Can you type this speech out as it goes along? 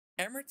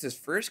Emirates'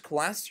 first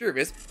class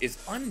service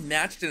is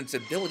unmatched in its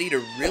ability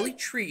to really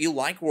treat you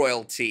like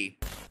royalty.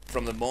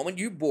 From the moment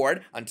you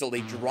board until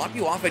they drop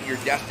you off at your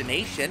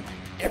destination,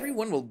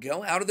 everyone will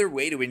go out of their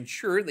way to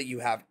ensure that you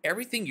have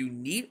everything you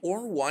need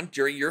or want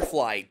during your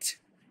flight.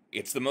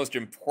 It's the most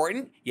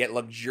important yet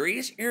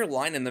luxurious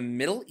airline in the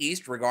Middle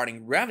East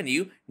regarding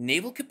revenue,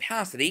 naval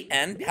capacity,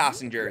 and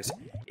passengers.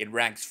 It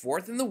ranks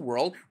fourth in the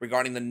world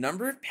regarding the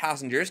number of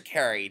passengers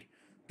carried.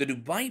 The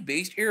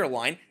Dubai-based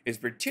airline is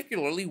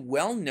particularly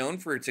well known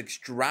for its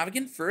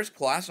extravagant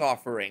first-class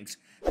offerings.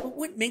 But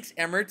what makes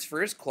Emirates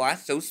First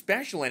Class so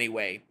special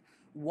anyway?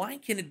 Why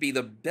can it be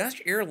the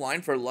best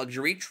airline for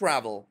luxury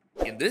travel?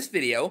 In this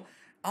video,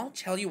 I'll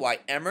tell you why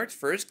Emirates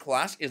First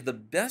Class is the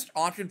best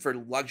option for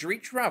luxury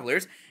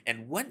travelers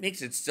and what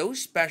makes it so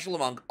special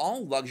among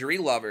all luxury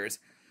lovers.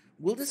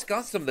 We'll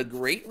discuss some of the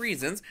great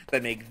reasons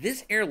that make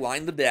this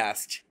airline the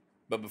best.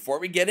 But before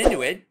we get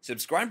into it,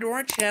 subscribe to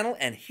our channel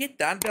and hit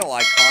that bell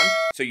icon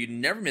so you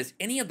never miss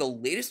any of the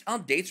latest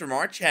updates from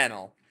our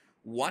channel.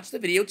 Watch the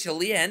video till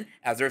the end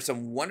as there's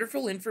some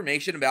wonderful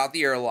information about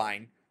the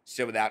airline.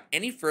 So without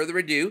any further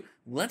ado,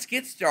 let's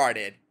get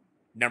started.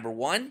 Number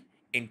 1.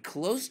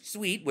 Enclosed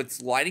suite with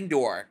sliding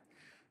door.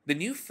 The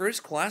new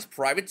first-class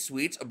private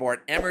suites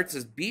aboard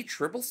Emirates'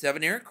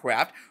 B777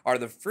 aircraft are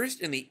the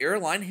first in the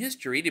airline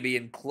history to be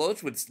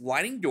enclosed with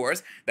sliding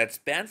doors that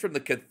span from the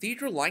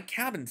cathedral-like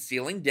cabin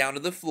ceiling down to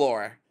the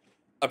floor.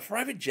 A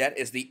private jet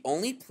is the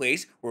only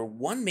place where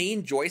one may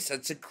enjoy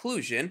such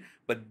seclusion,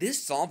 but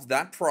this solves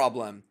that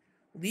problem.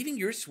 Leaving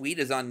your suite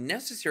is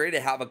unnecessary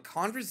to have a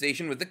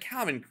conversation with the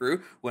cabin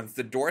crew once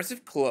the doors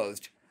have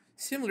closed.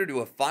 Similar to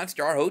a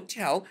 5-star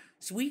hotel,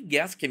 suite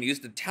guests can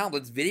use the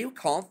tablet's video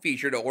call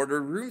feature to order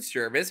room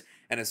service,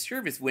 and a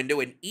service window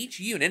in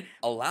each unit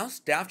allows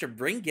staff to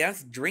bring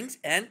guests drinks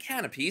and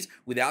canopies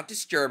without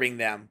disturbing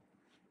them.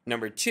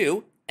 Number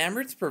 2.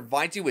 Emirates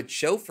provides you with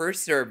chauffeur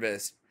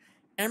service.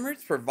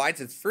 Emirates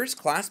provides its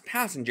first-class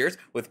passengers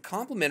with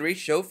complimentary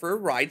chauffeur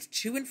rides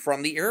to and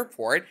from the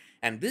airport,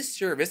 and this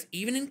service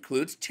even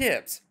includes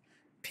tips.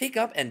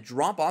 Pick-up and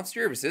drop-off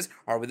services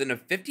are within a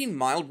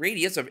 15-mile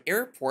radius of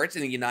airports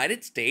in the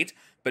United States,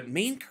 but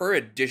may incur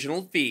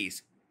additional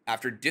fees.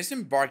 After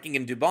disembarking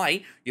in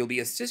Dubai, you'll be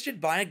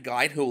assisted by a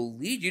guide who will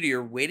lead you to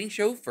your waiting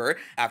chauffeur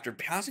after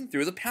passing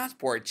through the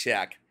passport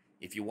check.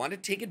 If you want to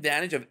take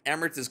advantage of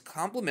Emirates'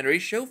 complimentary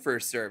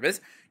chauffeur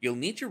service, you'll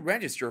need to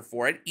register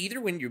for it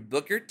either when you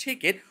book your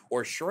ticket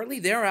or shortly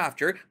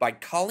thereafter by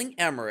calling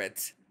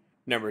Emirates.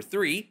 Number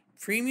 3.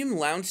 Premium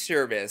Lounge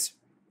Service.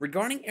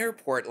 Regarding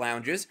airport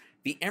lounges,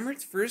 the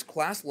Emirates First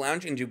Class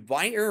Lounge in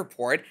Dubai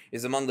Airport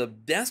is among the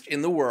best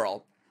in the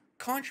world.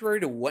 Contrary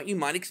to what you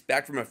might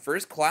expect from a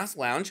first-class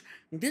lounge,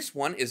 this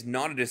one is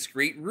not a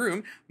discreet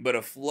room, but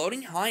a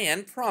floating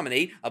high-end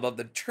promenade above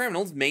the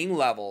terminal's main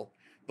level.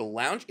 The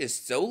lounge is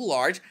so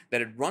large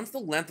that it runs the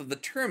length of the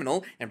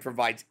terminal and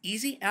provides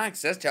easy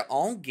access to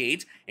all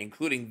gates,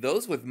 including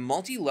those with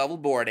multi-level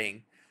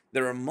boarding.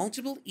 There are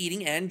multiple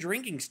eating and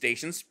drinking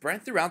stations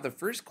spread throughout the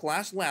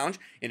first-class lounge,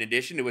 in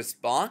addition to a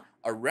spa,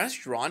 a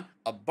restaurant,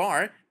 a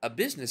bar, a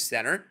business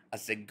center, a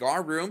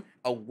cigar room,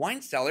 a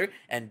wine cellar,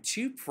 and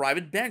 2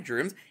 private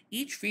bedrooms,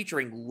 each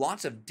featuring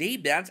lots of day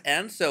beds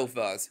and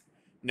sofas.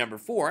 Number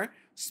 4.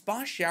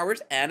 Spa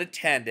showers and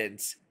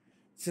attendants.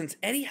 Since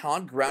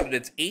Etihad grounded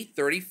its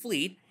A380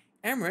 fleet,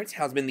 Emirates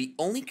has been the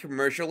only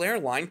commercial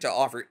airline to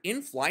offer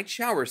in-flight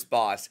shower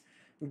spas.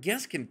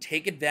 Guests can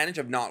take advantage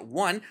of not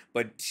 1,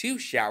 but 2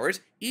 showers,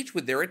 each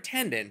with their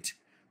attendant.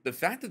 The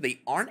fact that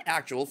they aren't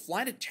actual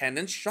flight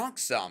attendants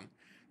shocks some.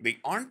 They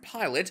aren't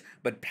pilots,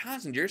 but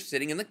passengers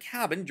sitting in the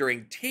cabin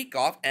during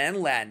takeoff and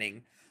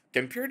landing.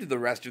 Compared to the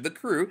rest of the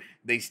crew,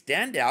 they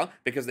stand out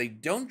because they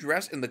don't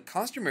dress in the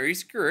customary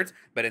skirts,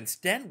 but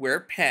instead wear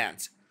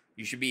pants.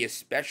 You should be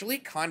especially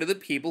kind to the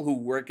people who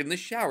work in the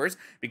showers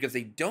because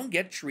they don't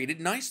get treated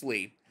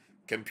nicely.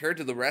 Compared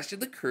to the rest of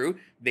the crew,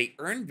 they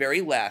earn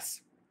very less.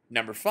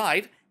 Number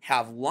 5.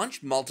 Have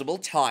lunch multiple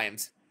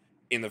times.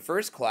 In the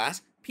first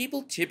class,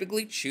 people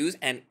typically choose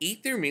and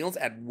eat their meals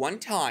at one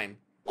time.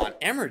 On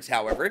Emirates,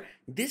 however,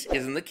 this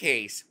isn't the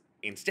case.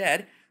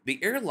 Instead, the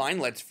airline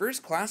lets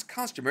first-class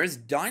customers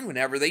dine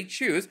whenever they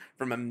choose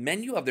from a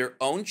menu of their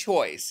own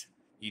choice.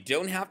 You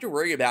don't have to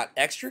worry about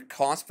extra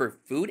costs for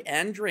food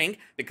and drink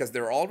because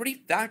they're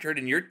already factored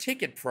in your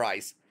ticket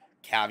price.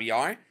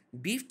 Caviar,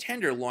 beef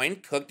tenderloin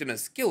cooked in a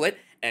skillet,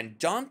 and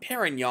Dom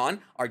Perignon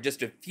are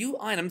just a few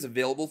items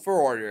available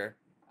for order.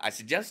 I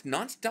suggest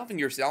not stuffing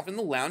yourself in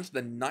the lounge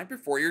the night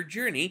before your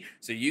journey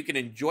so you can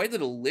enjoy the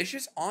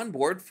delicious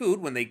onboard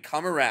food when they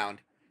come around.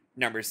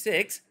 Number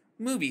 6.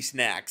 Movie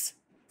snacks.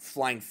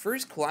 Flying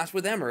first class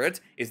with Emirates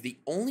is the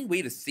only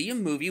way to see a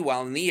movie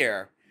while in the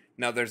air.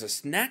 Now there's a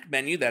snack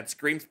menu that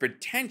screams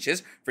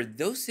pretentious for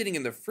those sitting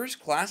in the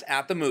first class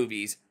at the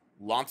movies.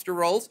 Lobster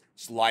rolls,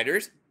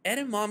 sliders,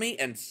 edamame,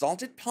 and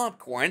salted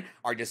popcorn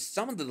are just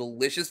some of the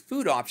delicious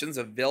food options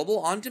available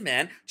on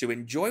demand to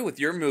enjoy with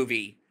your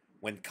movie.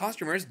 When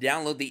customers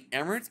download the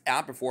Emirates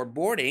app before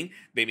boarding,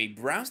 they may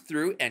browse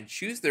through and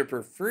choose their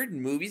preferred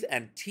movies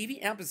and TV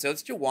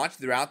episodes to watch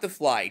throughout the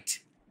flight.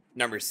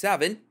 Number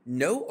 7,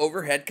 no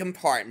overhead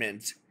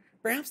compartments.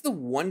 Perhaps the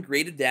one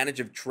great advantage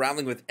of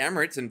traveling with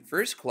Emirates in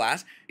first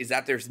class is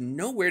that there's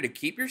nowhere to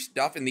keep your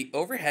stuff in the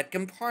overhead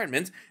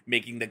compartments,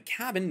 making the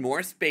cabin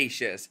more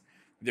spacious.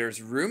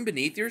 There's room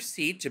beneath your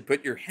seat to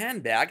put your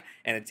handbag,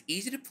 and it's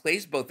easy to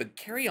place both a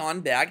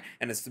carry-on bag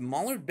and a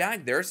smaller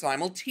bag there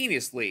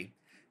simultaneously.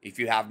 If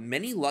you have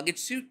many luggage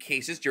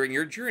suitcases during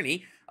your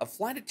journey, a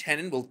flight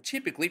attendant will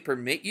typically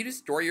permit you to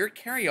store your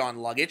carry-on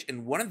luggage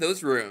in one of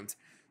those rooms.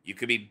 You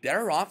could be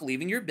better off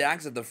leaving your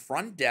bags at the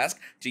front desk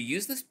to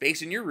use the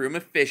space in your room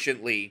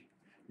efficiently.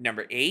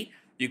 Number 8,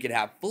 you could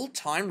have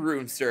full-time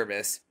room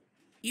service.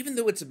 Even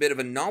though it's a bit of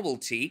a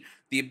novelty,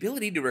 the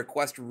ability to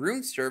request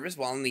room service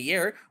while in the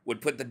air would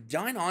put the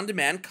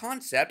dine-on-demand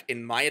concept,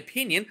 in my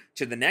opinion,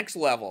 to the next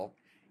level.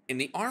 In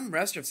the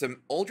armrest of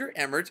some older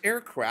Emirates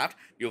aircraft,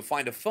 you'll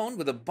find a phone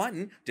with a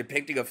button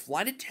depicting a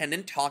flight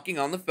attendant talking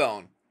on the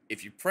phone.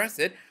 If you press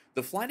it,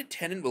 the flight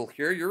attendant will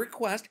hear your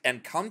request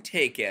and come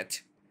take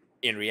it.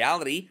 In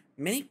reality,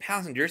 many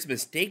passengers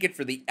mistake it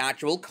for the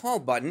actual call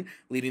button,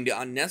 leading to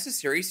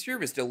unnecessary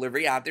service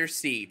delivery at their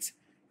seats.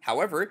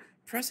 However,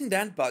 pressing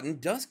that button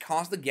does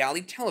cause the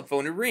galley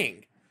telephone to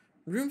ring.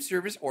 Room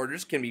service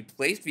orders can be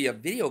placed via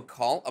video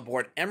call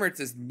aboard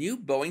Emirates' new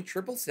Boeing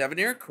 777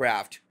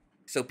 aircraft.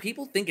 So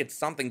people think it's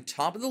something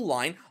top of the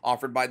line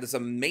offered by this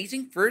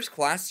amazing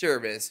first-class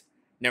service.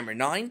 Number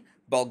 9,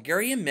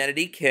 Bulgari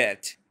Amenity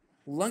Kit.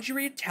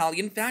 Luxury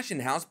Italian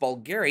fashion house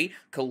Bulgari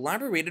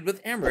collaborated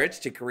with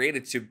Emirates to create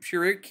its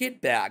superior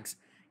kit bags.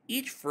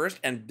 Each first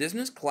and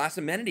business class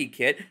amenity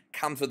kit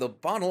comes with a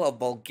bottle of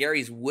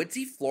Bulgari's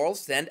woodsy floral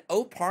scent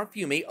Eau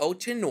Parfumée Eau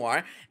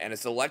Tenor and a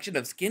selection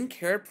of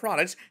skincare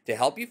products to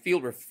help you feel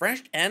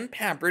refreshed and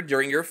pampered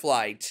during your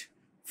flight.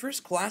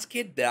 First class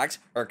kit bags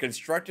are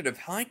constructed of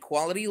high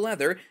quality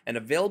leather and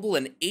available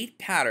in 8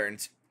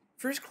 patterns.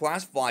 First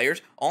class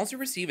flyers also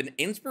receive an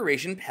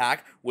inspiration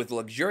pack with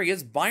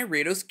luxurious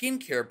Byredo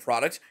skincare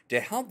products to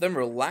help them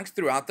relax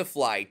throughout the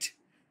flight.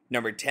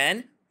 Number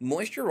 10,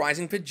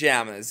 moisturizing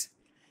pajamas.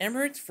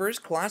 Emirates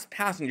first class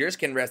passengers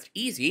can rest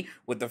easy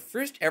with the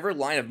first ever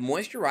line of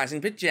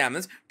moisturizing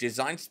pajamas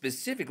designed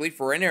specifically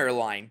for an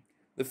airline.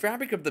 The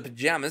fabric of the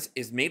pajamas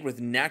is made with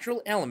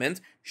natural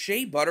elements,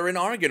 shea butter and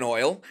argan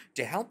oil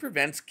to help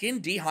prevent skin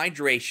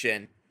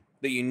dehydration.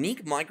 The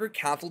unique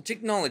microcapsule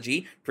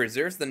technology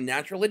preserves the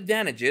natural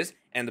advantages,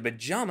 and the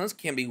pajamas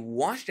can be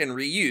washed and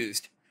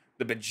reused.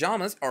 The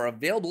pajamas are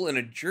available in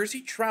a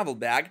jersey travel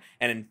bag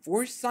and in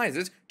 4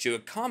 sizes to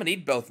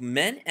accommodate both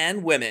men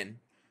and women.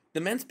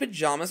 The men's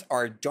pajamas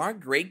are a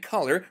dark gray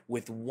color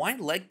with white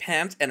leg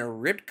pants and a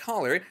ribbed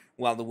collar,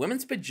 while the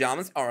women's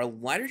pajamas are a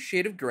lighter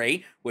shade of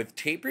gray with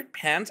tapered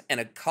pants and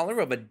a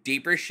color of a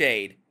deeper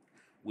shade.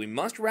 We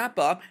must wrap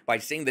up by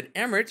saying that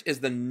Emirates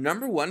is the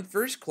 #1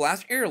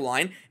 first-class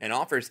airline and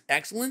offers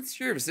excellent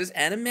services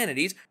and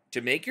amenities to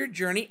make your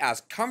journey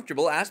as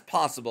comfortable as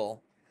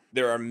possible.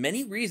 There are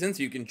many reasons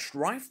you can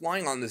try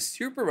flying on this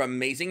super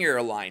amazing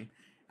airline.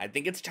 I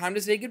think it's time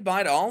to say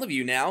goodbye to all of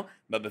you now,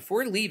 but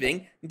before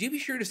leaving, do be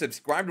sure to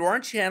subscribe to our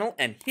channel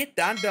and hit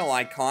that bell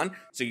icon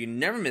so you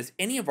never miss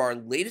any of our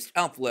latest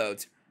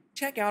uploads.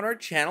 Check out our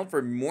channel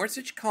for more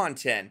such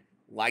content.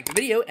 Like the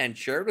video and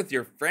share it with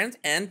your friends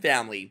and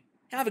family.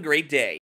 Have a great day.